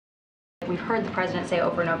we've heard the president say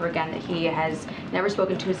over and over again that he has never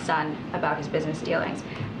spoken to his son about his business dealings.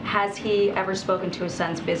 Has he ever spoken to his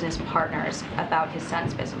son's business partners about his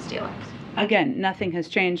son's business dealings? Again, nothing has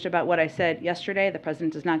changed about what I said yesterday. The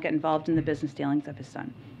president does not get involved in the business dealings of his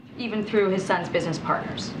son. Even through his son's business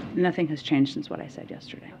partners? Nothing has changed since what I said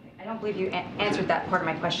yesterday. Okay. I don't believe you answered that part of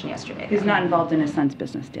my question yesterday. He's not involved in his son's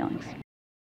business dealings.